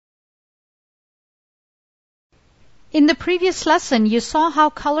In the previous lesson, you saw how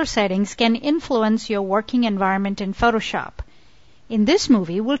color settings can influence your working environment in Photoshop. In this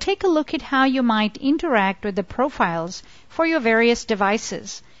movie, we'll take a look at how you might interact with the profiles for your various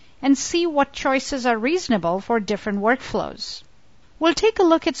devices and see what choices are reasonable for different workflows. We'll take a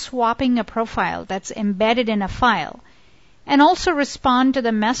look at swapping a profile that's embedded in a file and also respond to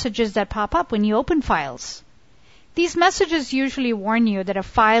the messages that pop up when you open files. These messages usually warn you that a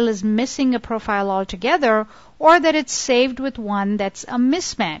file is missing a profile altogether or that it's saved with one that's a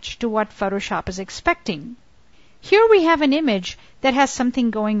mismatch to what Photoshop is expecting. Here we have an image that has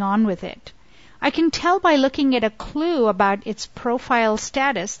something going on with it. I can tell by looking at a clue about its profile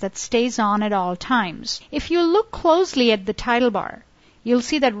status that stays on at all times. If you look closely at the title bar, you'll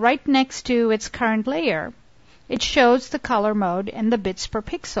see that right next to its current layer, it shows the color mode and the bits per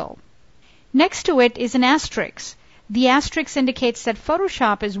pixel. Next to it is an asterisk. The asterisk indicates that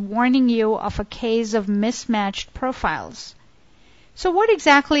Photoshop is warning you of a case of mismatched profiles. So what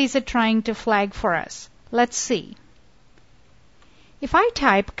exactly is it trying to flag for us? Let's see. If I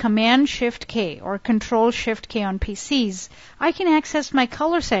type Command-Shift-K or Control-Shift-K on PCs, I can access my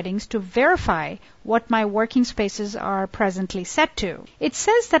color settings to verify what my working spaces are presently set to. It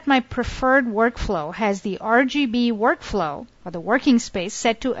says that my preferred workflow has the RGB workflow, or the working space,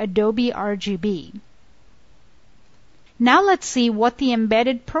 set to Adobe RGB. Now let's see what the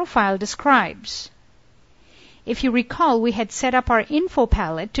embedded profile describes. If you recall, we had set up our info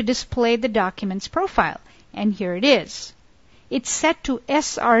palette to display the document's profile, and here it is. It's set to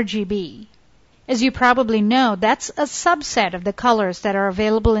sRGB. As you probably know, that's a subset of the colors that are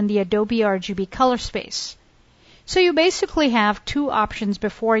available in the Adobe RGB color space. So you basically have two options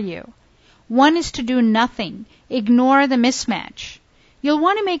before you. One is to do nothing, ignore the mismatch. You'll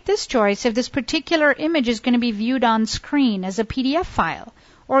want to make this choice if this particular image is going to be viewed on screen as a PDF file,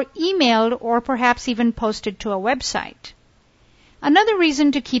 or emailed, or perhaps even posted to a website. Another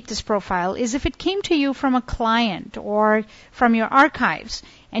reason to keep this profile is if it came to you from a client or from your archives,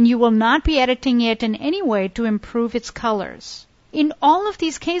 and you will not be editing it in any way to improve its colors. In all of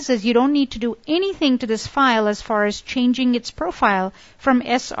these cases, you don't need to do anything to this file as far as changing its profile from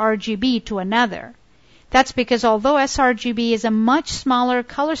sRGB to another. That's because although sRGB is a much smaller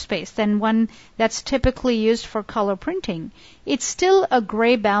color space than one that's typically used for color printing, it's still a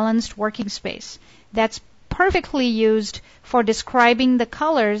gray balanced working space that's perfectly used for describing the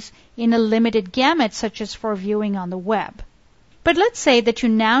colors in a limited gamut, such as for viewing on the web. But let's say that you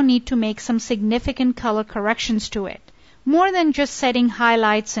now need to make some significant color corrections to it, more than just setting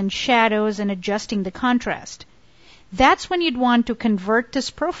highlights and shadows and adjusting the contrast. That's when you'd want to convert this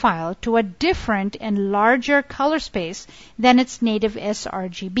profile to a different and larger color space than its native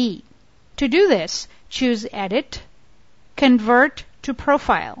sRGB. To do this, choose Edit, Convert to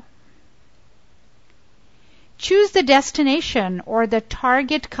Profile. Choose the destination or the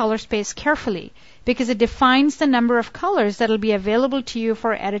target color space carefully because it defines the number of colors that will be available to you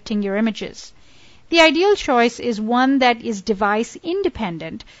for editing your images. The ideal choice is one that is device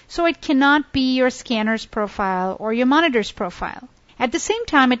independent, so it cannot be your scanner's profile or your monitor's profile. At the same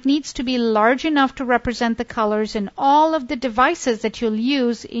time, it needs to be large enough to represent the colors in all of the devices that you'll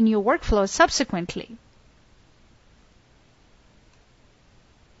use in your workflow subsequently.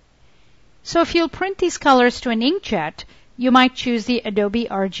 So if you'll print these colors to an inkjet, you might choose the Adobe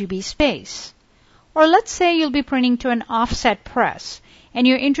RGB space. Or let's say you'll be printing to an offset press, and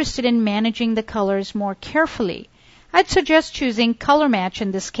you're interested in managing the colors more carefully. I'd suggest choosing Color Match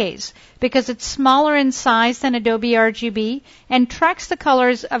in this case because it's smaller in size than Adobe RGB and tracks the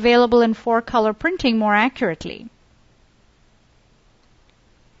colors available in 4-color printing more accurately.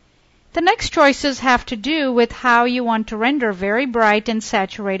 The next choices have to do with how you want to render very bright and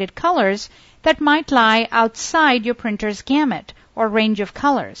saturated colors that might lie outside your printer's gamut or range of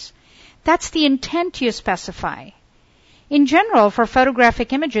colors. That's the intent you specify. In general, for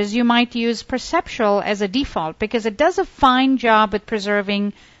photographic images, you might use perceptual as a default because it does a fine job with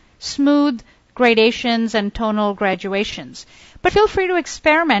preserving smooth gradations and tonal graduations. But feel free to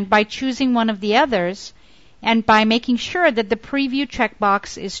experiment by choosing one of the others and by making sure that the preview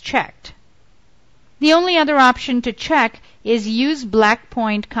checkbox is checked. The only other option to check is use black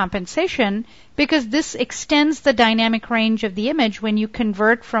point compensation because this extends the dynamic range of the image when you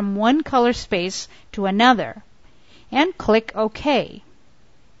convert from one color space to another. And click OK.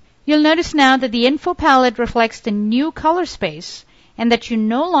 You'll notice now that the info palette reflects the new color space and that you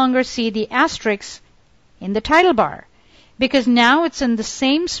no longer see the asterisk in the title bar because now it's in the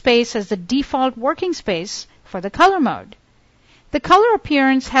same space as the default working space for the color mode. The color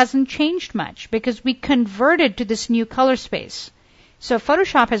appearance hasn't changed much because we converted to this new color space. So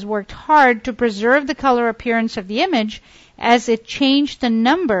Photoshop has worked hard to preserve the color appearance of the image as it changed the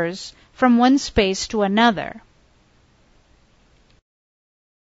numbers from one space to another.